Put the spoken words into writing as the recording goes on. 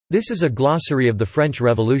This is a glossary of the French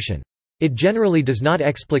Revolution. It generally does not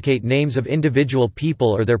explicate names of individual people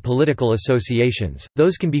or their political associations,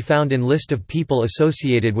 those can be found in list of people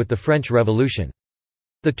associated with the French Revolution.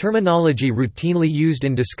 The terminology routinely used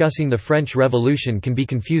in discussing the French Revolution can be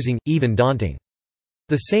confusing, even daunting.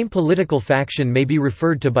 The same political faction may be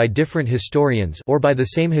referred to by different historians or by the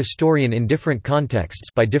same historian in different contexts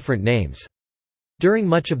by different names. During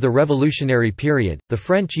much of the revolutionary period, the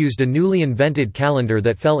French used a newly invented calendar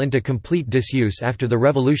that fell into complete disuse after the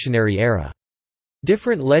revolutionary era.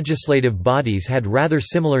 Different legislative bodies had rather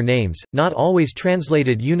similar names, not always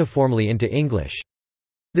translated uniformly into English.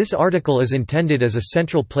 This article is intended as a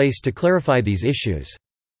central place to clarify these issues.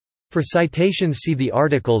 For citations see the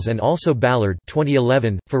articles and also Ballard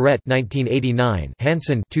 2011, Ferret 1989,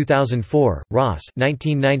 Hansen 2004, Ross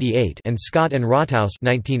 1998, and Scott and Rothaus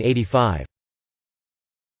 1985.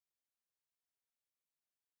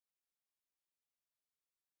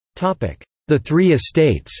 The Three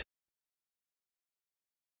Estates.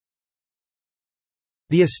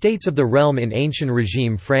 The estates of the realm in ancient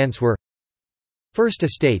regime France were: First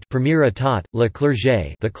Estate, Premier État, le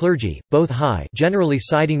clergé, the clergy, both high, generally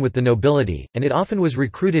siding with the nobility, and it often was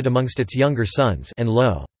recruited amongst its younger sons, and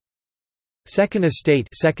low. Second Estate,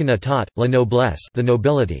 Second État, la noblesse, the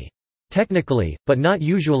nobility. Technically, but not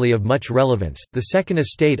usually of much relevance, the Second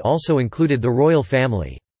Estate also included the royal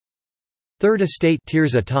family. Third Estate,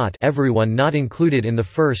 tiers état, everyone not included in the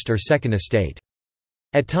First or Second Estate.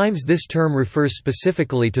 At times this term refers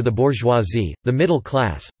specifically to the bourgeoisie, the middle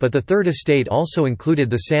class, but the Third Estate also included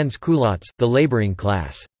the sans-culottes, the laboring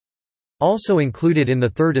class. Also included in the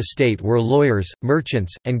Third Estate were lawyers,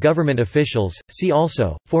 merchants, and government officials. See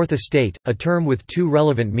also, Fourth Estate, a term with two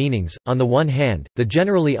relevant meanings: on the one hand, the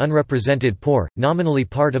generally unrepresented poor, nominally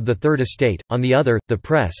part of the Third Estate; on the other, the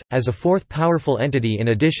press, as a fourth powerful entity in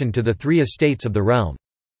addition to the three estates of the realm.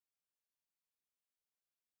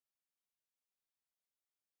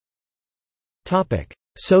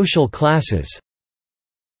 Social classes.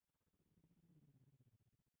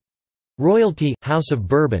 Royalty, House of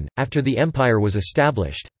Bourbon, after the empire was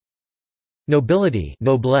established. Nobility,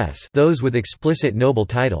 noblesse, those with explicit noble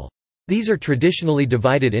title. These are traditionally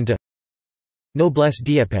divided into noblesse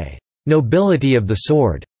d'épée, nobility of the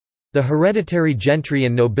sword, the hereditary gentry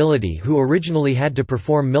and nobility who originally had to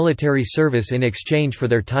perform military service in exchange for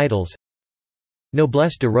their titles.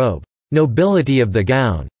 Noblesse de robe, nobility of the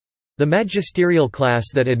gown, the magisterial class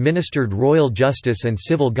that administered royal justice and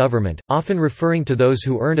civil government, often referring to those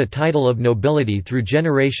who earned a title of nobility through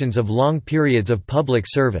generations of long periods of public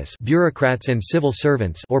service, bureaucrats and civil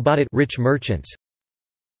servants, or bought it, rich merchants.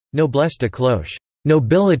 Noblesse de cloche,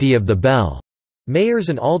 nobility of the bell. Mayors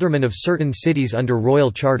and aldermen of certain cities under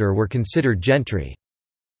royal charter were considered gentry.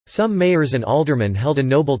 Some mayors and aldermen held a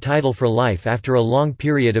noble title for life after a long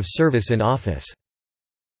period of service in office.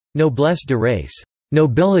 Noblesse de race,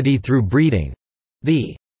 nobility through breeding,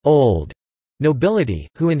 the old nobility,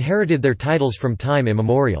 who inherited their titles from time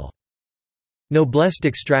immemorial. Noblesse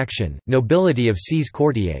d'extraction, nobility of ses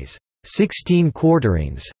courtiers, 16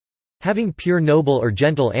 quarterings, having pure noble or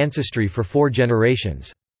gentle ancestry for 4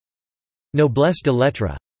 generations. Noblesse de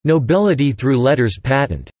lettres, nobility through letters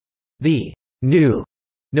patent, the new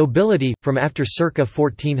nobility, from after circa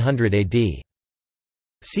 1400 AD.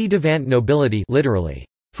 Ci devant nobility, literally,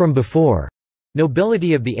 from before,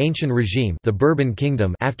 nobility of the ancient regime, the Bourbon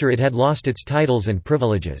kingdom, after it had lost its titles and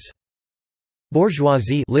privileges.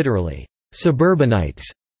 Bourgeoisie, literally, suburbanites,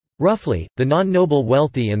 roughly, the non-noble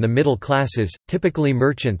wealthy and the middle classes, typically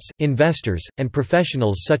merchants, investors, and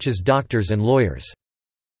professionals such as doctors and lawyers.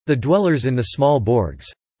 The dwellers in the small bourgs,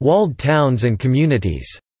 walled towns and communities,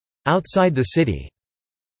 outside the city.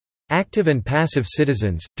 Active and passive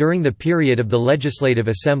citizens. During the period of the Legislative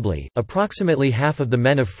Assembly, approximately half of the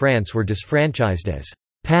men of France were disfranchised as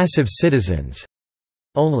passive citizens.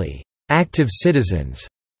 Only active citizens,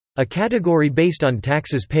 a category based on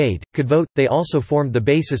taxes paid, could vote. They also formed the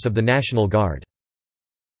basis of the National Guard.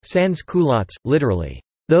 Sans-culottes, literally,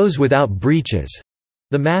 those without breeches,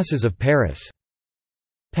 the masses of Paris.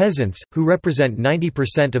 Peasants, who represent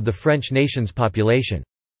 90% of the French nation's population.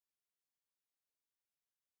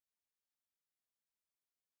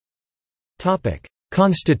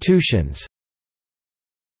 Constitutions.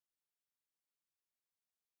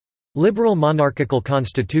 Liberal monarchical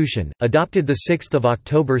constitution, adopted 6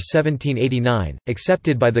 October 1789,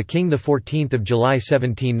 accepted by the King 14 July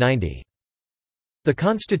 1790. The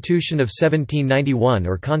Constitution of 1791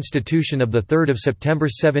 or Constitution of 3 September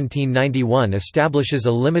 1791 establishes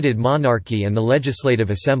a limited monarchy and the Legislative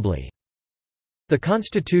Assembly. The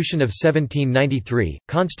Constitution of 1793,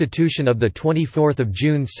 Constitution of 24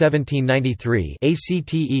 June 1793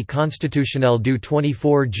 ACTE Constitutionnelle du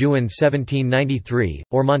 24 juin 1793,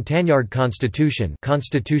 or Montagnard Constitution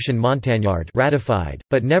Constitution Montagnard ratified,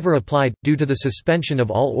 but never applied, due to the suspension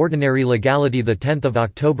of all ordinary legality 10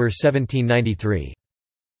 October 1793.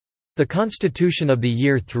 The Constitution of the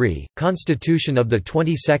Year 3, Constitution of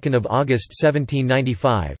 22 August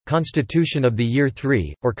 1795, Constitution of the Year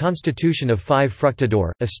 3, or Constitution of 5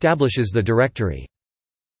 Fructidor, establishes the Directory.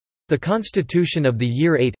 The Constitution of the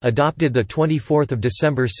Year 8, adopted 24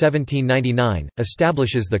 December 1799,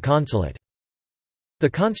 establishes the Consulate. The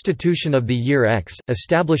Constitution of the Year X,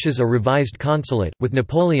 establishes a revised consulate, with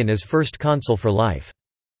Napoleon as first consul for life.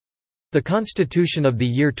 The Constitution of the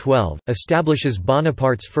Year 12, establishes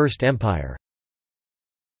Bonaparte's First Empire.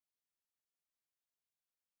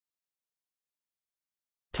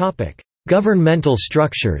 Governmental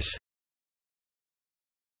structures.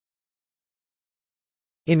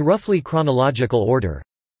 In roughly chronological order: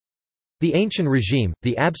 the Ancien Régime,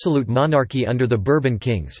 the absolute monarchy under the Bourbon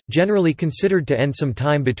kings, generally considered to end some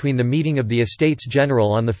time between the meeting of the Estates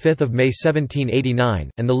General on 5 May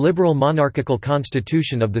 1789, and the liberal monarchical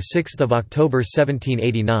constitution of 6 October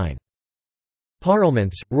 1789.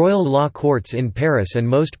 Parlements, royal law courts in Paris and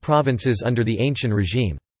most provinces under the Ancien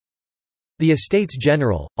Régime. The Estates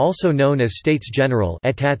General, also known as States General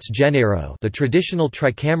États Généraux, the traditional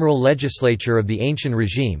tricameral legislature of the Ancien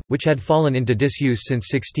Régime, which had fallen into disuse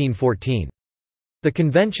since 1614. The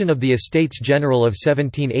Convention of the Estates General of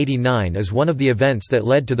 1789 is one of the events that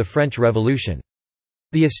led to the French Revolution.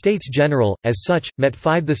 The Estates General, as such, met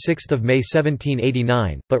 6 May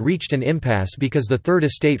 1789, but reached an impasse because the Third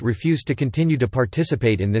Estate refused to continue to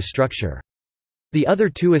participate in this structure. The other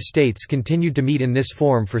two estates continued to meet in this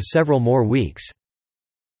form for several more weeks.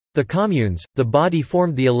 The Communes, the body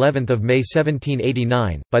formed the 11th of May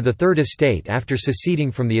 1789, by the Third Estate after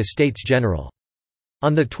seceding from the Estates General.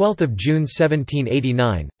 On 12 June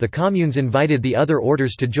 1789, the Communes invited the other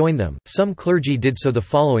orders to join them, some clergy did so the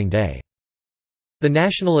following day. The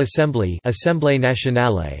National Assembly Assemblée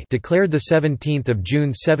Nationale declared 17 June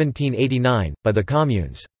 1789, by the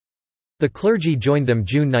Communes. The clergy joined them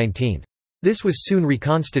June 19. This was soon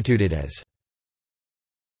reconstituted as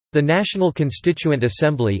the National Constituent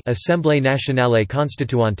Assembly Assemblée Nationale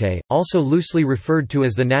Constituante, also loosely referred to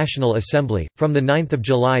as the National Assembly, from 9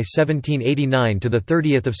 July 1789 to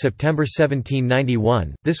 30 September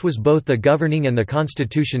 1791. This was both the governing and the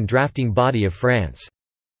constitution drafting body of France.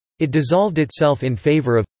 It dissolved itself in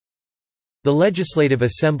favour of the Legislative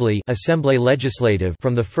Assembly Assemblée Législative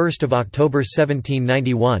from 1 October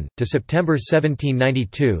 1791, to September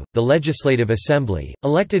 1792, the Legislative Assembly,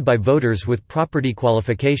 elected by voters with property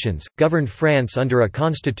qualifications, governed France under a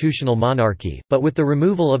constitutional monarchy, but with the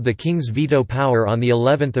removal of the king's veto power on the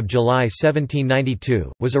 11th of July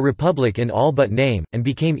 1792, was a republic in all but name, and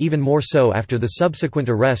became even more so after the subsequent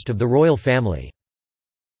arrest of the royal family.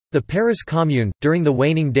 The Paris Commune, during the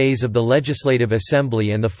waning days of the Legislative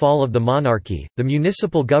Assembly and the fall of the monarchy, the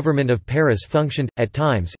municipal government of Paris functioned, at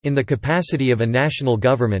times, in the capacity of a national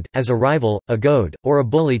government, as a rival, a goad, or a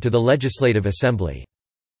bully to the Legislative Assembly.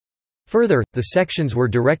 Further, the sections were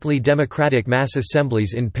directly democratic mass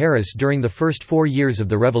assemblies in Paris during the first 4 years of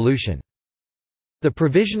the Revolution. The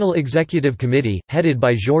Provisional Executive Committee, headed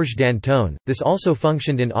by Georges Danton, this also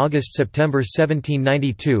functioned in August–September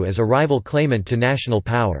 1792 as a rival claimant to national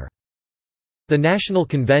power. The National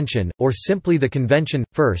Convention, or simply the Convention,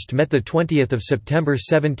 first met 20 September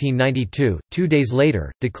 1792, 2 days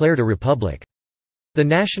later, declared a republic. The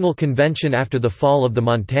National Convention after the fall of the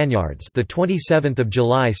Montagnards, the 27th of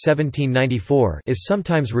July 1794, is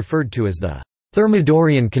sometimes referred to as the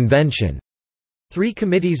Thermidorian Convention. 3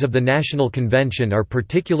 committees of the National Convention are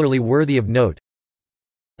particularly worthy of note.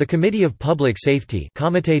 The Committee of Public Safety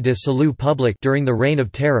Comité de Salut Public during the Reign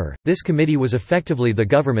of Terror, this committee was effectively the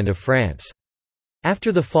government of France.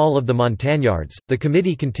 After the fall of the Montagnards, the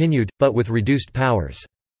committee continued, but with reduced powers.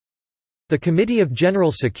 The Committee of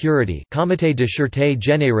General Security Comité de Sûreté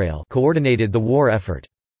Générale coordinated the war effort.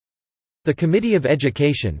 The Committee of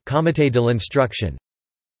Education Comité de l'Instruction.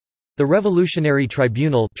 The Revolutionary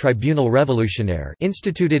Tribunal Tribunal Révolutionnaire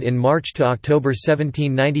instituted in March to October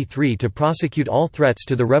 1793 to prosecute all threats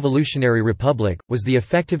to the Revolutionary Republic, was the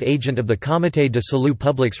effective agent of the Comité de Salut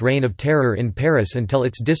Public's reign of terror in Paris until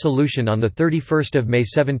its dissolution on 31 May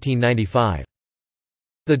 1795.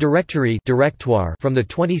 The Directory Directoire from the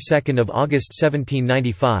 22nd of August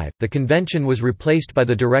 1795, the convention was replaced by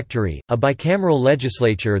the Directory, a bicameral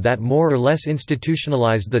legislature that more or less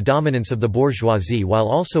institutionalized the dominance of the bourgeoisie while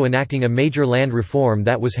also enacting a major land reform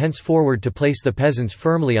that was henceforward to place the peasants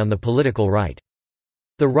firmly on the political right.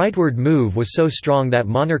 The rightward move was so strong that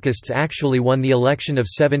monarchists actually won the election of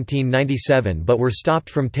 1797 but were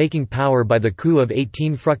stopped from taking power by the coup of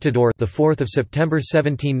 18 Fructidor, the 4th of September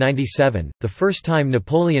 1797, the first time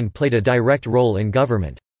Napoleon played a direct role in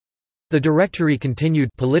government. The Directory continued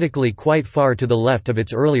politically quite far to the left of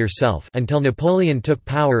its earlier self until Napoleon took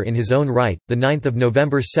power in his own right, the 9th of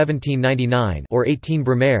November 1799 or 18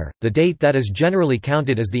 Brumaire, the date that is generally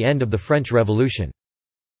counted as the end of the French Revolution.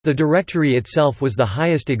 The Directory itself was the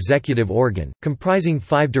highest executive organ, comprising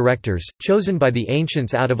 5 directors, chosen by the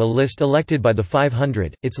ancients out of a list elected by the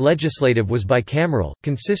 500. Its legislative was bicameral,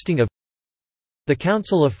 consisting of the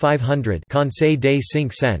Council of 500 Conseil des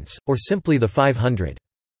 500, or simply the 500.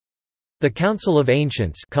 The Council of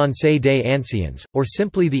Ancients Conseil des Anciens, or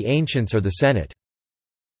simply the Ancients or the Senate.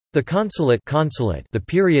 The Consulate the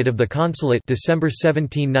period of the Consulate December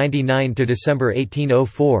 1799 to December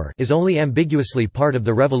 1804 is only ambiguously part of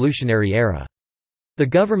the Revolutionary era. The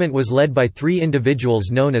government was led by 3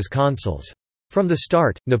 individuals known as consuls. From the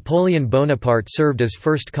start, Napoleon Bonaparte served as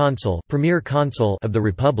first consul, premier consul of the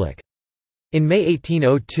Republic. In May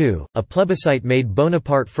 1802, a plebiscite made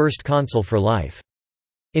Bonaparte first consul for life.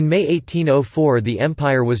 In May 1804 the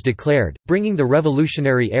empire was declared, bringing the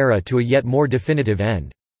revolutionary era to a yet more definitive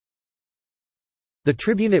end. The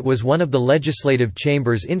tribunate was one of the legislative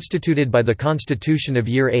chambers instituted by the Constitution of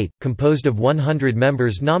Year 8, composed of 100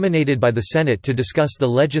 members nominated by the Senate to discuss the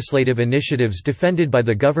legislative initiatives defended by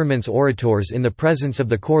the government's orators in the presence of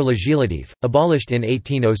the Corps Législatif, abolished in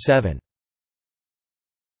 1807.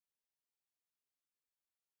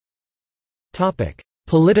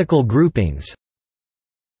 Political groupings.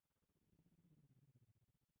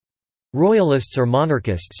 Royalists or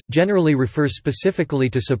monarchists, generally refer specifically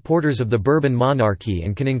to supporters of the Bourbon monarchy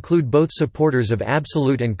and can include both supporters of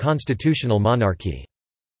absolute and constitutional monarchy.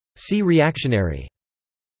 See reactionary.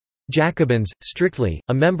 Jacobins, strictly,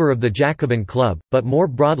 a member of the Jacobin Club, but more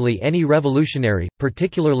broadly any revolutionary,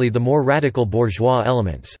 particularly the more radical bourgeois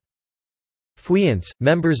elements. Feuillants,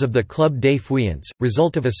 members of the Club des Feuillants,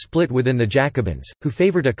 result of a split within the Jacobins, who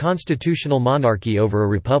favored a constitutional monarchy over a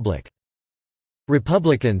republic.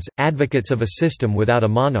 Republicans, advocates of a system without a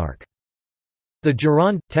monarch. The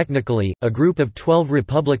Gironde, technically, a group of 12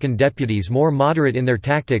 Republican deputies more moderate in their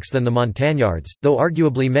tactics than the Montagnards, though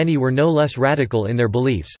arguably many were no less radical in their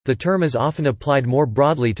beliefs. The term is often applied more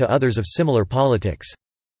broadly to others of similar politics.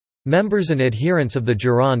 Members and adherents of the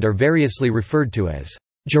Gironde are variously referred to as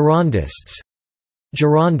Girondists,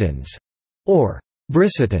 Girondins, or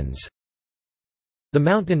Brissotins. The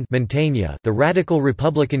Mountain Montaigne, the radical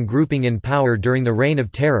republican grouping in power during the Reign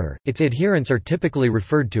of Terror, its adherents are typically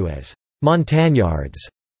referred to as Montagnards.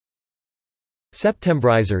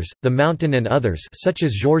 Septembrisers, the Mountain and others such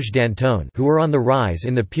as Georges Danton who were on the rise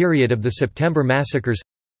in the period of the September massacres.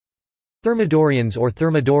 Thermidorians or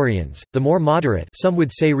Thermidorians, the more moderate, some would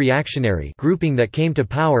say reactionary, grouping that came to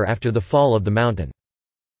power after the fall of the Mountain.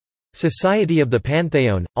 Society of the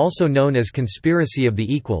Pantheon, also known as Conspiracy of the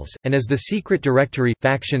Equals, and as the Secret Directory,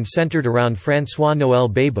 faction centered around François-Noël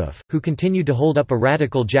Babeuf, who continued to hold up a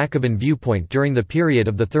radical Jacobin viewpoint during the period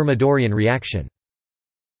of the Thermidorian reaction.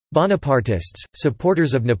 Bonapartists,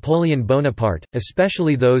 supporters of Napoleon Bonaparte,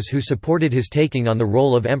 especially those who supported his taking on the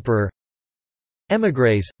role of emperor.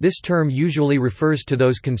 Émigrés, this term usually refers to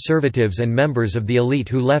those conservatives and members of the elite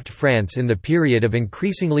who left France in the period of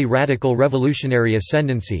increasingly radical revolutionary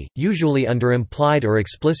ascendancy, usually under implied or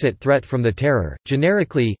explicit threat from the Terror.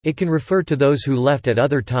 Generically, it can refer to those who left at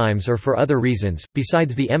other times or for other reasons.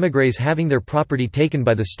 Besides the émigrés having their property taken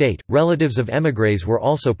by the state, relatives of émigrés were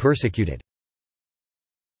also persecuted.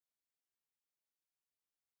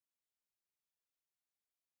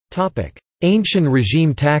 Ancien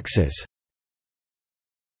regime taxes.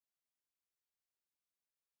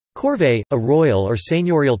 Corvée, a royal or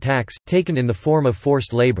seigneurial tax, taken in the form of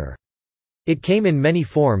forced labor. It came in many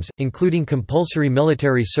forms, including compulsory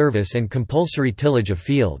military service and compulsory tillage of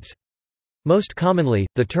fields. Most commonly,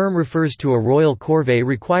 the term refers to a royal corvée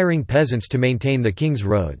requiring peasants to maintain the king's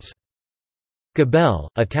roads. Gabelle,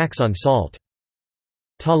 a tax on salt.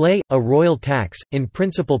 Taille, a royal tax, in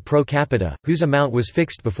principle pro capita, whose amount was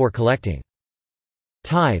fixed before collecting.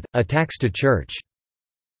 Tithe, a tax to church.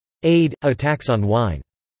 Aide, a tax on wine.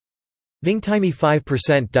 Vingtieme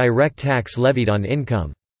 5% direct tax levied on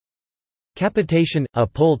income. Capitation, a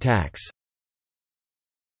poll tax.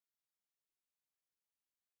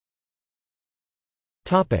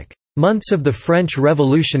 Months of the French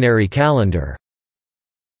Revolutionary calendar.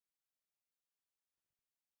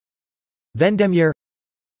 Vendémiaire,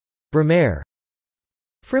 Brumaire,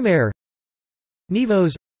 Frimaire,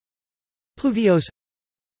 Nivose, Pluviose,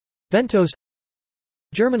 Ventos,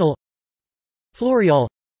 Germinal, Floreal,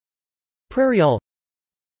 Prairial,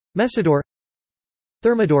 Messidor,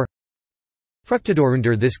 Thermidor, Fructidor.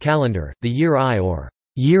 Under this calendar, the year I or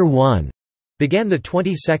year 1 began the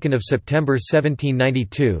 22nd of September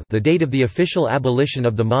 1792, the date of the official abolition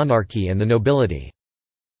of the monarchy and the nobility.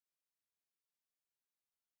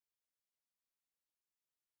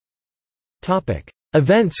 Topic: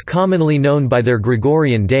 Events commonly known by their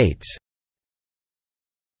Gregorian dates.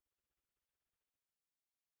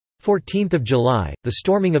 14th of July, the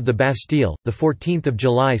storming of the Bastille, the 14th of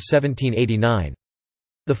July 1789.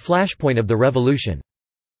 The flashpoint of the revolution.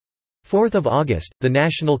 4th of August, the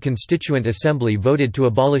National Constituent Assembly voted to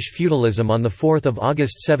abolish feudalism on the 4th of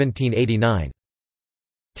August 1789.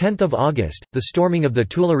 10th of August, the storming of the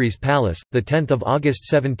Tuileries Palace, the 10th of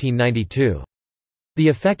August 1792. The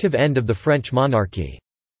effective end of the French monarchy.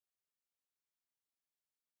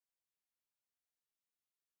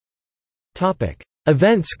 Topic: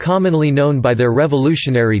 Events commonly known by their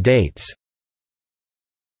revolutionary dates.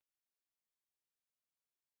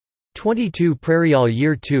 22 Prairial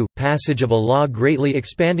Year 2 – Passage of a law greatly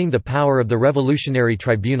expanding the power of the revolutionary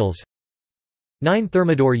tribunals. 9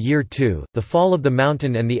 Thermidor Year 2 – The fall of the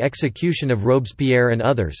mountain and the execution of Robespierre and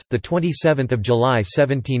others, 27 July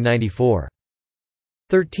 1794.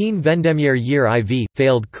 13 Vendémiaire Year IV –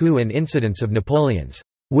 Failed coup and incidents of Napoleon's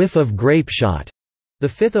 «whiff of grapeshot»,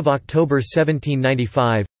 5 October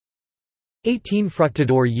 1795. 18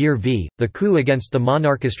 Fructidor Year V – The coup against the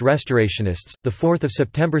monarchist restorationists, 4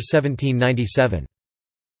 September 1797.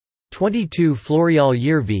 22 Floreal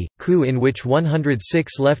Year V – Coup in which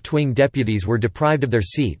 106 left-wing deputies were deprived of their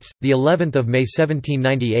seats, 11 May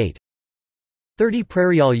 1798. 30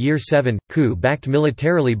 Prairial Year 7 – Coup backed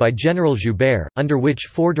militarily by General Joubert, under which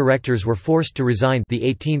 4 directors were forced to resign,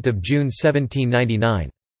 18 June 1799.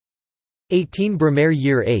 18 Brumaire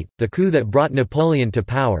Year 8 – The coup that brought Napoleon to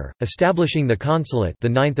power, establishing the consulate,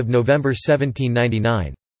 9 November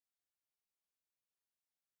 1799.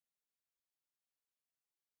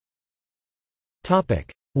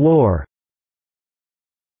 War.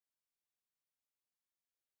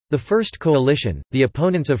 The First Coalition, the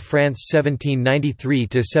opponents of France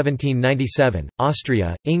 1793–1797,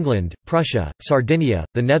 Austria, England, Prussia, Sardinia,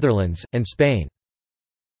 the Netherlands, and Spain.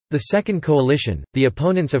 The Second Coalition, the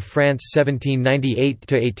opponents of France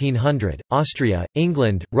 1798–1800, Austria,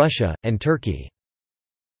 England, Russia, and Turkey.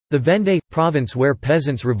 The Vendée – province where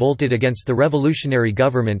peasants revolted against the revolutionary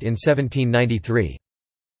government in 1793.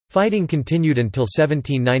 Fighting continued until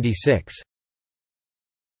 1796.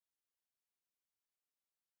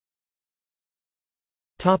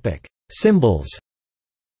 Symbols.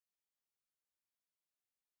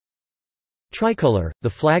 Tricolor, the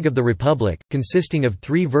flag of the Republic, consisting of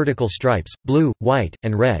 3 vertical stripes, blue, white,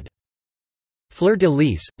 and red. Fleur de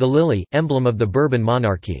lis, the lily, emblem of the Bourbon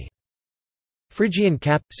monarchy. Phrygian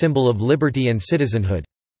cap, symbol of liberty and citizenhood.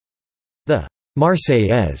 The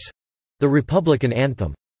Marseillaise, the Republican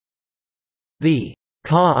anthem. The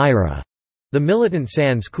Ka Ira, the militant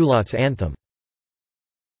sans-culottes anthem.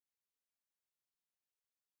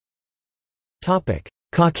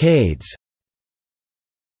 Cockades.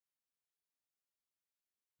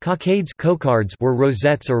 Cockades were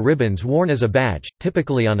rosettes or ribbons worn as a badge,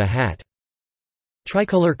 typically on a hat.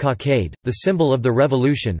 Tricolor cockade, the symbol of the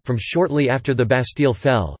Revolution from shortly after the Bastille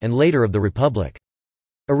fell and later of the Republic.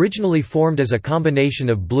 Originally formed as a combination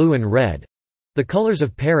of blue and red—the colors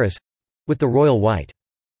of Paris—with the royal white.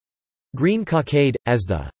 Green cockade, as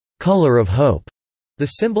the color of hope,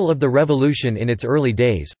 the symbol of the Revolution in its early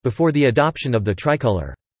days, before the adoption of the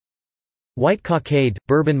tricolor. White cockade,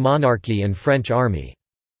 Bourbon monarchy and French army.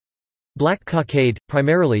 Black cockade,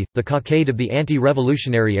 primarily, the cockade of the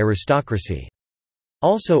anti-revolutionary aristocracy.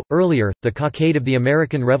 Also, earlier, the cockade of the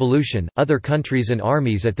American Revolution. Other countries and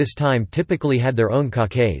armies at this time typically had their own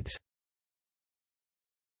cockades.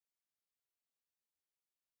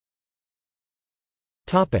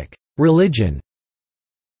 Religion.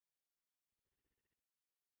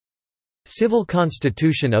 Civil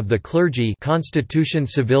Constitution of the Clergy, Constitution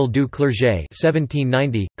Civile du Clergé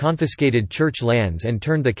 1790, confiscated church lands and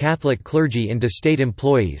turned the Catholic clergy into state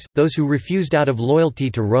employees. Those who refused out of loyalty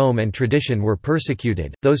to Rome and tradition were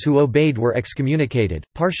persecuted, those who obeyed were excommunicated,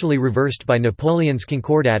 partially reversed by Napoleon's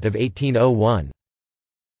Concordat of 1801.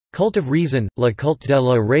 Cult of Reason, Le Culte de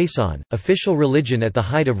la Raison, official religion at the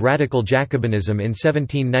height of radical Jacobinism in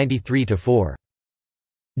 1793–4.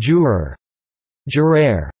 Juror,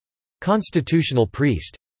 juraire, constitutional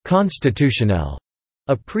priest, constitutionnel,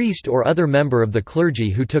 a priest or other member of the clergy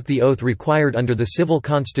who took the oath required under the civil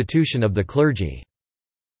constitution of the clergy.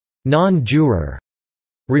 Non-juror,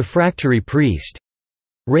 refractory priest,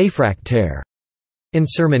 réfractaire,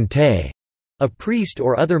 insermenté, A priest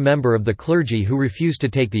or other member of the clergy who refused to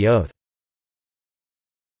take the oath.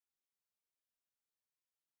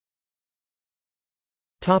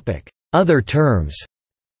 Other terms.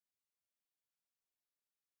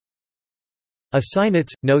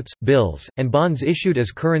 Assignats, notes, bills, and bonds issued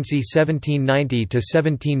as currency 1790 to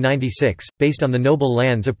 1796, based on the noble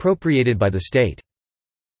lands appropriated by the state.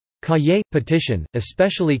 Cahiers, petition,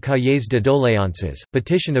 especially cahiers de doléances,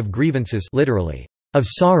 petition of grievances, literally, of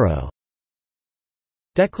sorrow.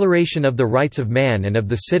 Declaration of the Rights of Man and of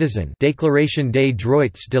the Citizen, Déclaration des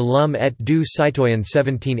droits de l'homme et du citoyen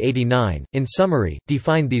 1789, in summary,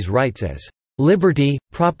 defined these rights as liberty,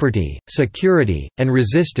 property, security, and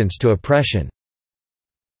resistance to oppression.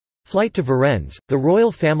 Flight to Varennes, the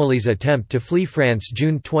royal family's attempt to flee France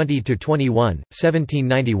June 20–21,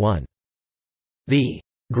 1791. The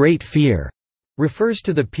Great Fear refers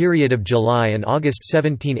to the period of July and August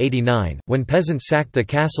 1789, when peasants sacked the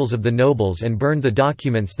castles of the nobles and burned the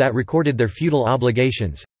documents that recorded their feudal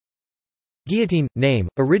obligations. Guillotine, name,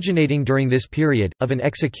 originating during this period, of an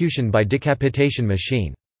execution by decapitation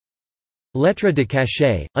machine. Lettre de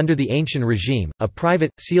cachet, under the ancient regime, a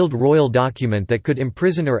private, sealed royal document that could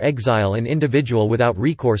imprison or exile an individual without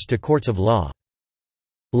recourse to courts of law.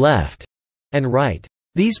 Left and right.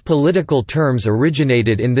 These political terms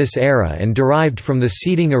originated in this era and derived from the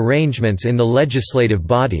seating arrangements in the legislative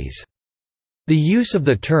bodies. The use of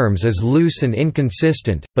the terms is loose and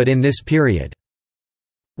inconsistent, but in this period,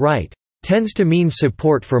 right tends to mean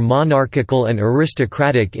support for monarchical and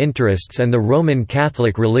aristocratic interests and the Roman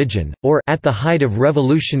Catholic religion, or at the height of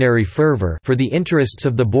revolutionary fervor for the interests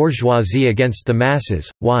of the bourgeoisie against the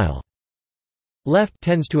masses, while left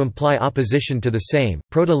tends to imply opposition to the same,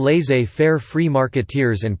 proto-laissez-faire free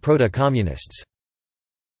marketeers and proto-communists.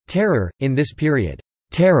 Terror, in this period,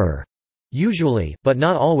 terror usually, but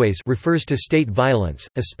not always, refers to state violence,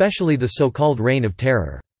 especially the so-called Reign of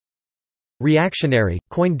Terror. Reactionary,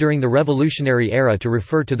 coined during the Revolutionary era to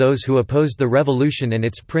refer to those who opposed the revolution and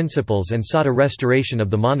its principles and sought a restoration of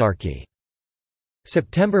the monarchy.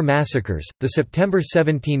 September massacres, the September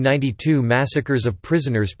 1792 massacres of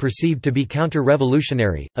prisoners perceived to be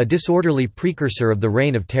counter-revolutionary, a disorderly precursor of the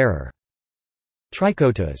Reign of Terror.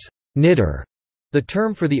 Tricoteuse, knitter, the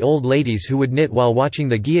term for the old ladies who would knit while watching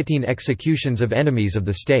the guillotine executions of enemies of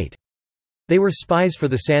the state. They were spies for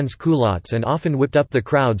the sans-culottes and often whipped up the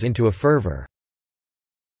crowds into a fervor.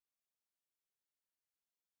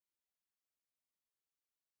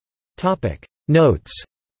 Notes.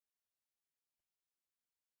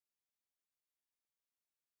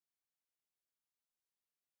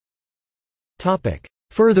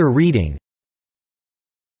 Further reading.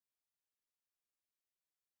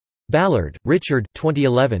 Ballard, Richard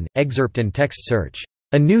 2011, excerpt and text search.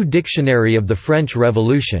 A New Dictionary of the French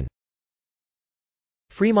Revolution.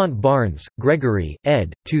 Fremont Barnes, Gregory,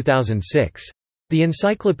 ed. 2006. The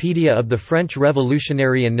Encyclopedia of the French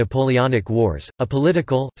Revolutionary and Napoleonic Wars, A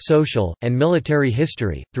Political, Social, and Military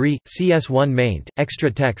History, 3, CS1 maint,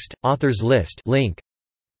 extra text, authors list link.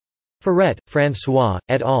 Ferret, François,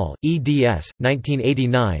 et al., eds.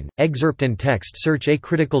 1989, excerpt and text search A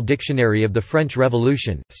Critical Dictionary of the French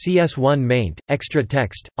Revolution, CS1 maint, extra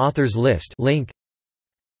text, authors list link.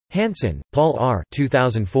 Hansen, Paul R.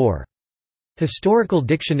 2004. Historical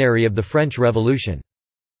Dictionary of the French Revolution.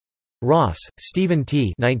 Ross, Stephen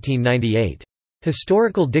T. 1998.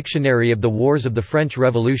 Historical Dictionary of the Wars of the French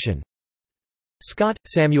Revolution. Scott,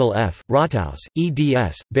 Samuel F., Rothaus,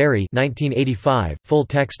 eds. Barry 1985, full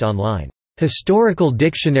text online. Historical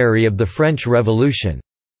Dictionary of the French Revolution.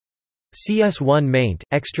 CS1 maint,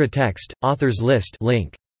 extra text, authors list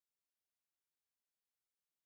link.